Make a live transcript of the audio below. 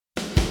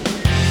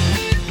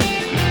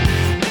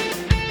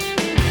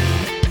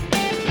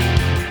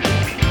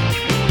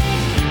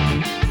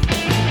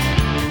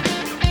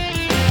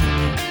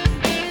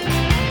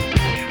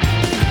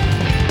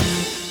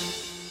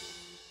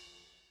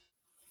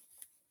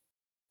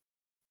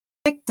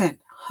expectant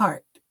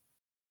heart.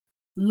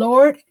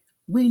 Lord,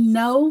 we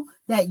know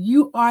that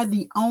you are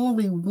the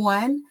only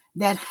one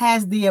that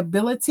has the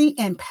ability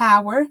and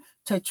power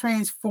to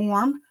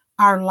transform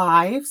our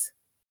lives.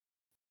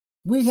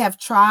 We have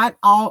tried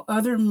all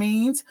other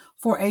means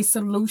for a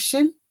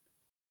solution,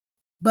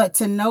 but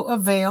to no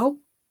avail.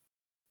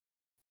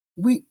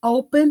 We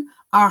open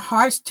our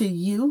hearts to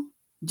you,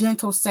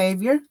 gentle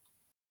Savior.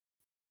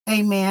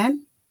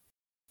 Amen.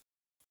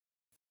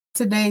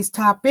 Today's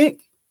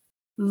topic,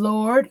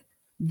 Lord,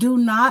 do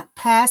not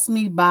pass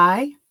me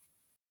by.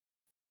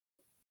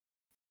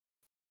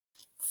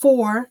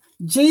 For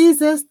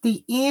Jesus,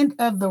 the end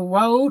of the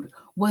road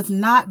was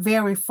not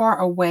very far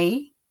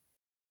away.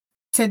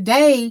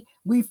 Today,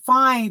 we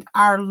find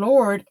our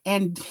Lord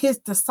and his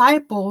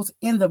disciples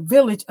in the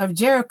village of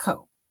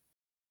Jericho,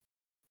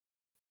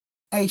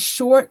 a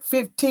short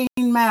 15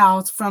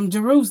 miles from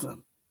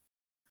Jerusalem.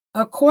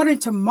 According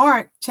to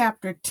Mark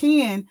chapter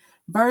 10,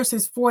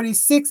 verses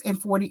 46 and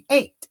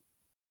 48.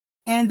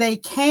 And they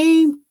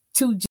came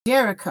to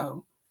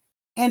Jericho,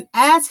 and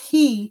as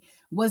he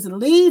was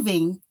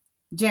leaving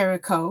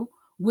Jericho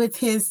with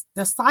his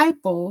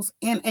disciples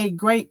and a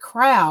great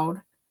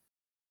crowd,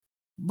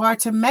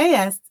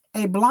 Bartimaeus,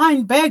 a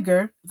blind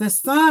beggar, the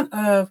son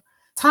of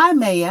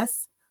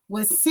Timaeus,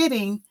 was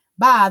sitting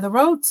by the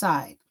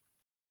roadside.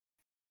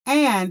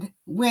 And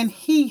when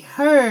he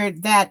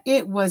heard that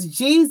it was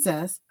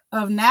Jesus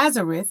of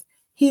Nazareth,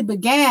 he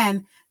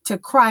began to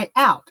cry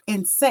out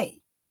and say,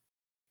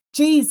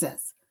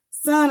 Jesus,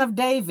 Son of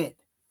David,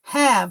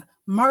 have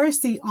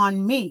mercy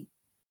on me.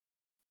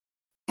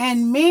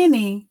 And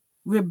many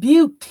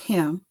rebuked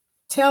him,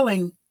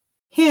 telling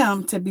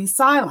him to be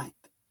silent.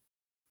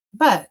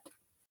 But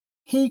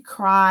he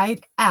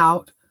cried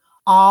out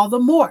all the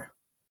more,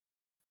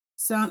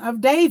 Son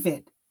of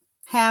David,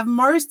 have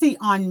mercy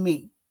on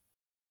me.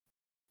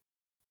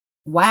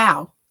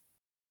 Wow,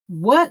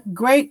 what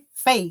great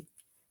faith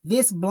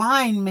this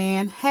blind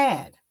man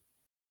had.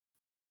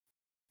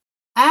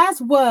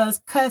 As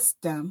was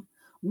custom,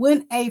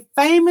 when a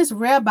famous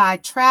rabbi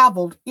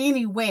traveled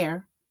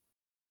anywhere,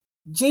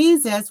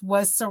 Jesus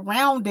was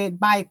surrounded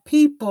by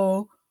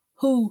people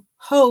who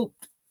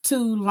hoped to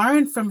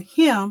learn from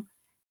him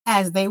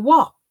as they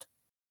walked.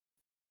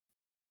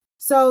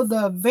 So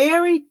the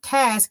very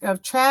task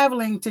of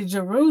traveling to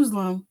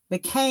Jerusalem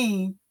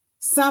became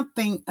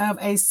something of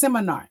a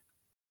seminar.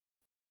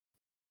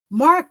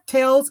 Mark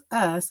tells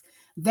us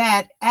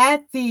that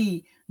at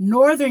the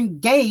northern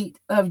gate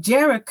of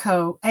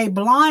Jericho, a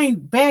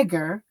blind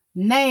beggar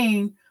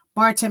named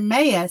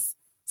Bartimaeus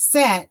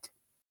sat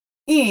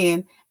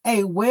in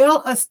a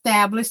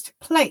well-established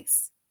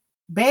place,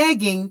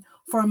 begging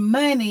for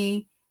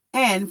money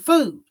and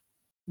food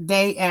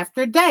day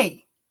after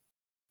day.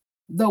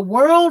 The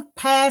world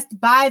passed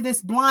by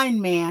this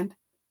blind man,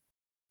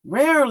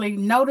 rarely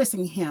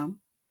noticing him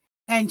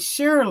and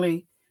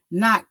surely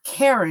not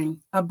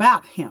caring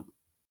about him.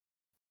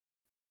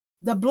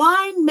 The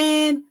blind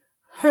man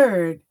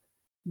heard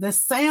the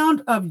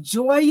sound of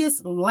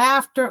joyous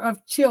laughter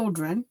of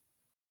children,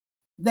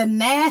 the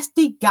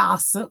nasty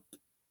gossip,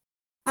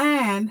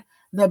 and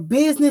the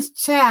business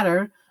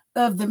chatter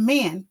of the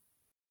men,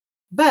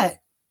 but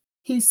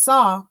he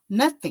saw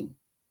nothing.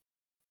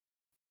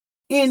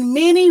 In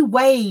many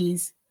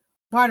ways,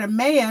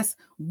 Bartimaeus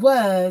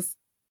was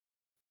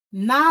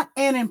not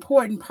an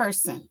important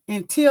person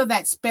until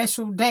that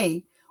special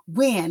day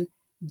when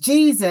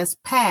Jesus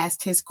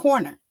passed his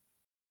corner.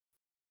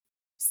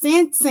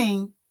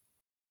 Sensing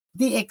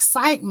the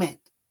excitement,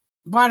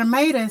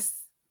 Bartimaeus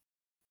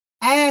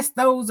asked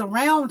those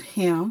around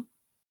him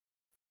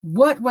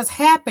what was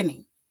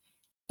happening,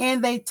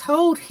 and they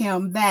told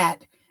him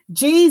that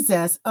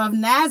Jesus of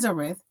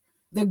Nazareth,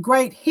 the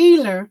great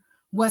healer,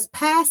 was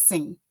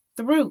passing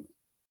through.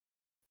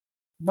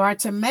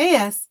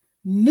 Bartimaeus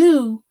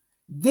knew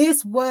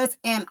this was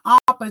an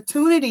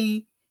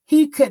opportunity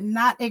he could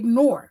not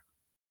ignore.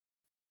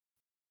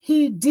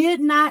 He did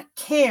not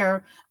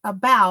care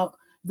about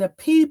the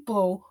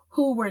people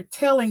who were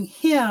telling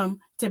him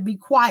to be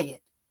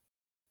quiet.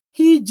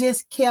 He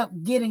just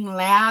kept getting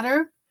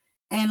louder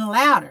and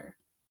louder.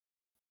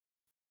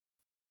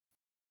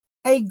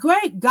 A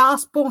great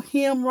gospel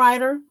hymn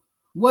writer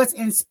was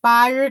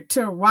inspired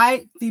to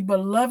write the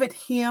beloved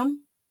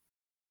hymn,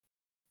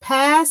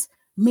 Pass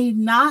Me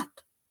Not,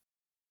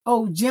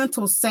 O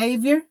Gentle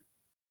Savior,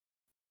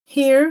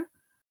 hear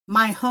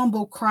my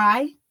humble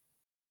cry.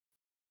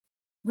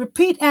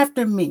 Repeat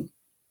after me.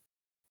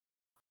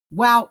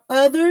 While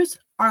others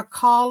are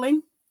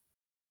calling,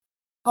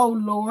 O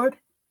Lord,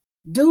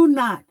 do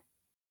not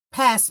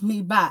pass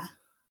me by.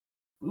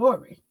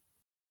 Glory.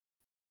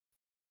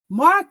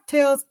 Mark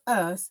tells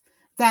us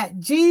that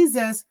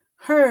Jesus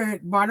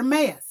heard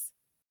Bartimaeus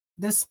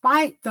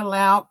despite the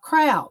loud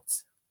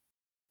crowds.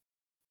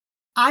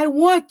 I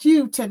want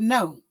you to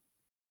know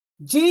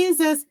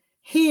Jesus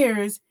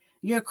hears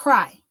your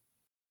cry.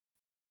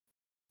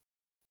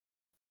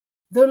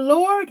 The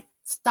Lord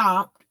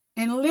stopped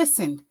and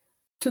listened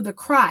to the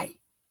cry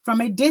from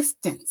a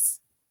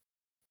distance.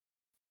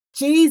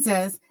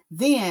 Jesus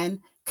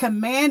then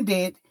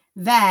commanded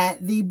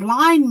that the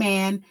blind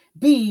man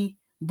be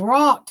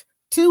brought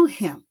to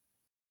him.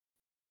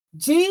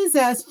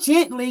 Jesus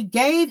gently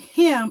gave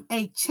him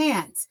a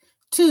chance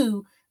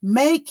to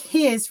make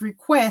his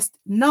request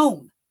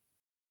known.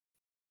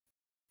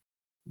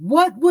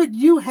 What would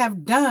you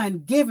have done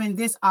given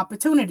this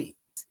opportunity?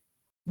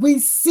 We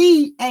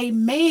see a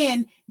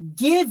man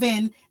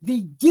given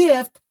the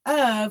gift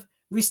of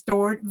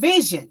restored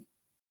vision.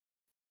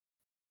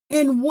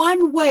 In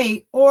one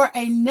way or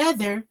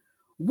another,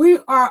 we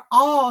are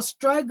all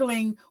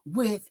struggling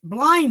with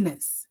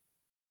blindness.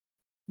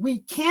 We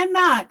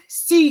cannot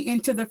see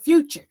into the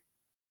future,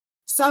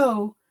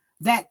 so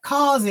that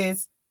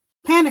causes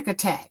panic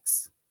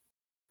attacks.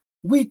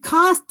 We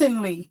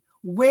constantly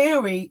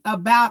worry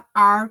about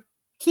our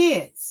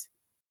kids.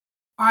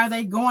 Are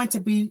they going to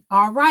be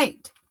all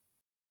right?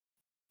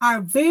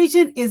 Our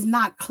vision is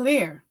not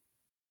clear.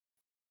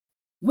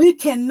 We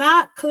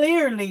cannot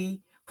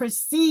clearly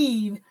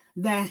perceive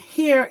the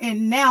here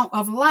and now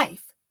of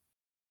life.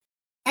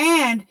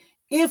 And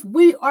if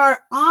we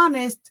are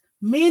honest,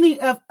 many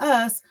of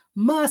us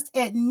must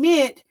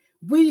admit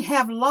we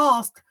have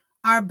lost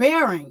our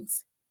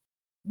bearings.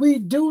 We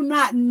do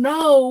not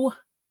know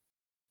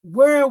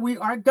where we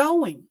are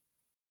going.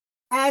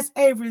 As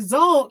a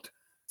result,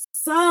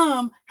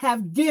 some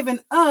have given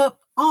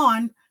up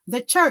on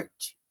the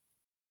church.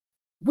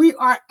 We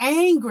are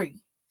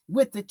angry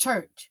with the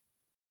church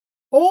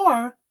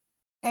or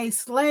a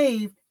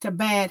slave to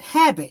bad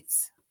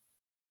habits.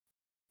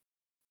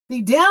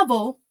 The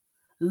devil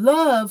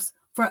loves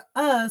for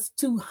us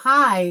to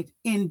hide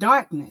in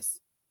darkness,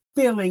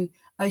 feeling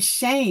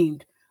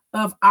ashamed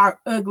of our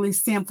ugly,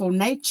 sinful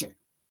nature.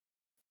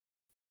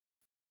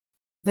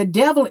 The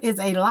devil is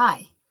a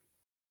lie.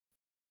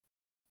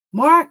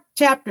 Mark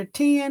chapter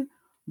 10,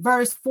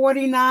 verse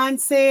 49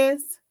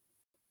 says,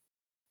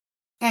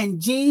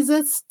 "And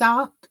Jesus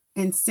stopped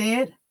and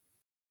said,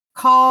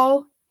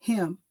 'Call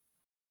him.'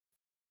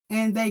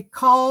 And they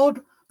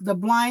called the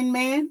blind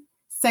man,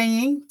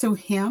 saying to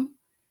him,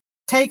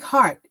 'Take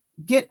heart,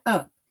 get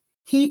up.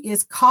 He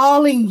is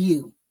calling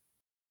you.'"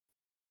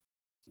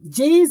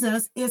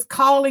 Jesus is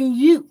calling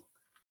you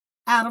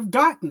out of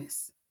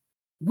darkness.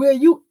 Will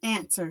you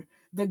answer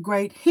the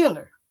great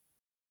healer?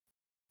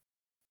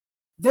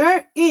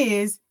 There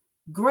is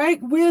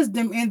great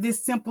wisdom in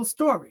this simple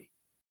story.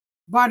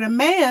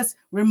 Bartimaeus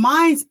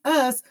reminds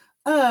us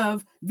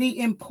of the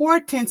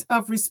importance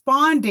of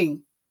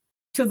responding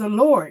to the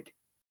Lord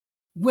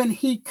when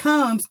he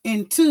comes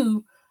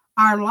into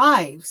our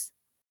lives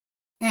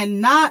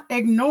and not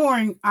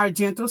ignoring our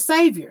gentle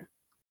Savior.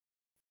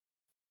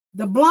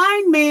 The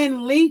blind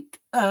man leaped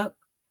up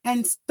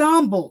and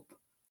stumbled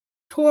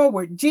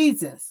toward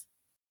Jesus.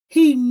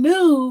 He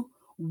knew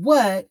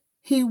what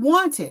he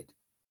wanted.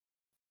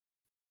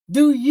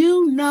 Do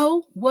you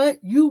know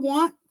what you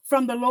want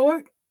from the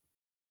Lord?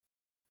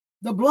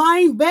 The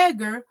blind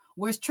beggar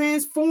was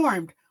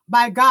transformed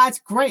by God's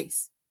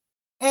grace,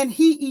 and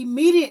he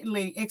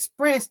immediately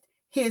expressed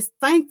his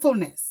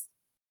thankfulness.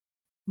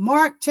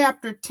 Mark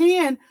chapter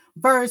 10,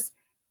 verse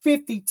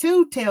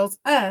 52 tells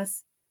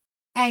us,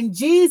 "And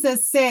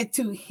Jesus said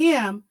to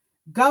him,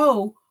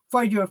 'Go,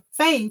 for your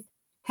faith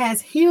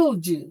has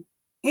healed you.'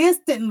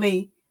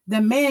 Instantly, the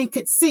man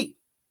could see,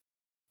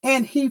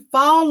 and he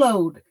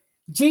followed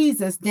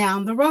Jesus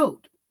down the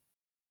road.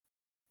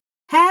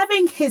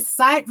 Having his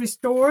sight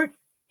restored,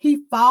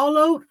 he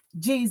followed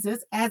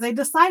Jesus as a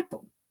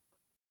disciple.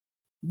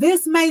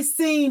 This may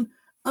seem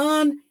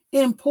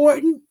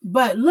unimportant,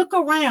 but look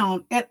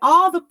around at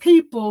all the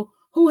people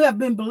who have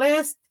been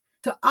blessed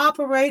to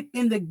operate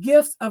in the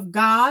gifts of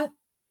God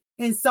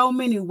in so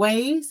many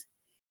ways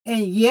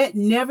and yet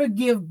never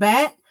give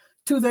back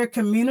to their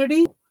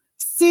community,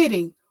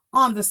 sitting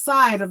on the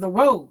side of the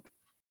road.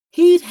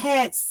 He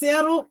had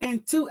settled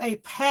into a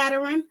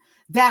pattern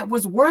that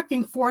was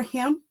working for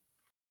him,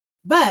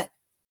 but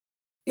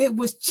it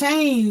was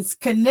chains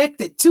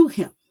connected to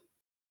him.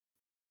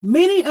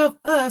 Many of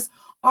us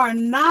are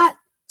not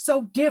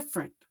so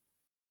different.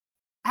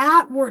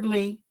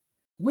 Outwardly,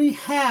 we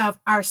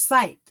have our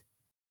sight,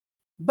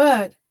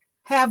 but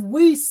have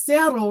we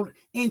settled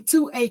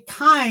into a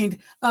kind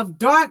of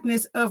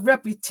darkness of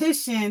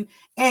repetition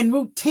and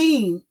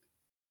routine?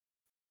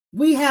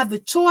 We have the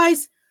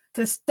choice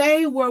to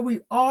stay where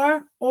we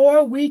are,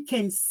 or we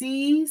can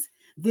seize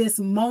this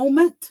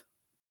moment.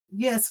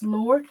 Yes,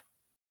 Lord.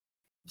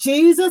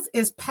 Jesus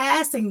is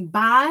passing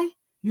by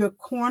your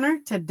corner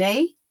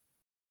today.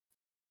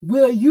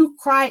 Will you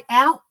cry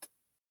out,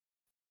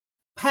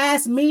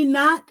 "Pass me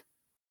not,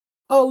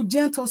 O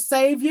gentle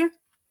Savior,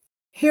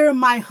 hear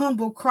my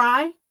humble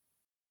cry"?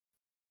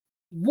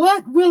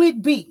 What will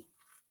it be?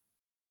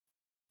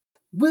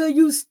 Will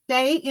you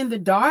stay in the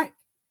dark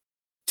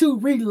to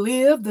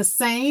relive the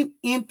same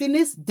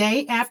emptiness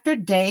day after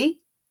day?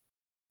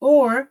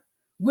 Or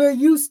will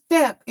you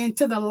step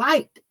into the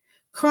light,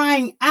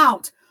 crying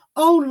out,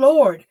 "Oh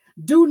Lord,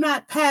 do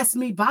not pass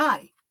me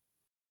by"?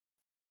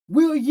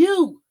 Will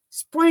you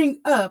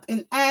spring up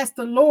and ask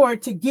the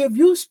Lord to give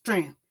you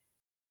strength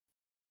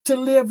to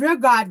live your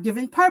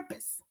God-given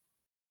purpose.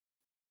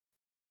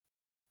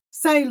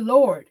 Say,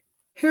 Lord,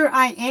 here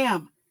I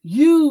am.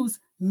 Use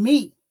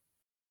me.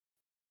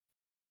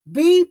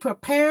 Be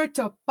prepared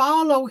to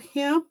follow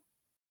him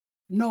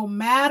no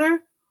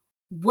matter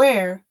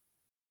where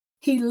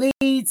he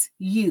leads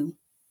you.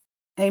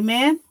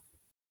 Amen.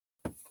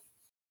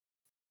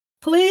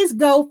 Please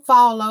go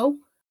follow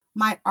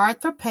my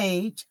author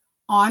page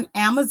on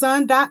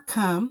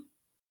Amazon.com.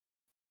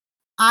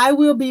 I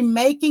will be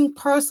making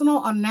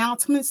personal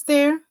announcements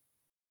there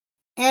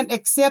and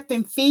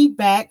accepting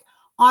feedback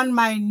on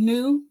my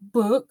new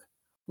book,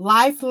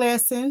 Life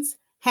Lessons,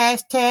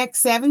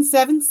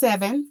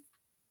 #777.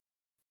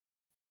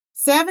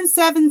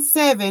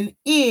 777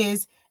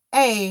 is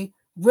a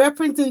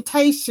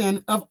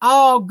representation of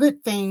all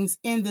good things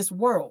in this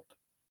world.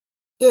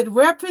 It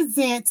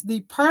represents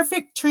the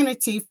perfect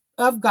Trinity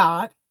of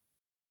God,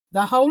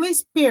 the Holy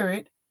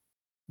Spirit,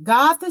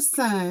 God the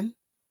Son,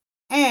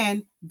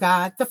 and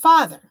God the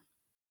Father.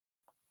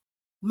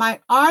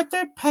 My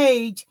author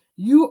page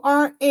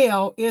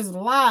URL is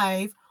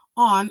live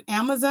on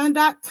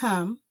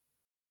Amazon.com.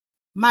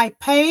 My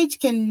page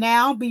can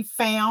now be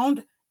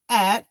found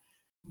at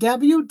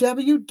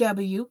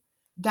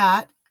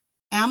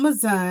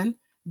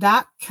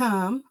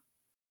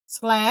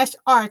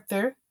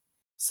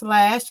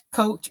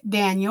www.amazon.com/Arthur/Coach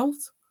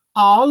Daniels,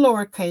 all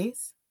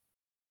lowercase,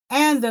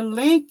 and the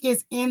link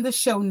is in the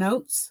show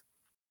notes.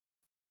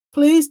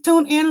 Please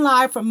tune in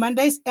live for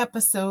Monday's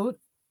episode.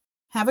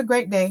 Have a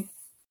great day.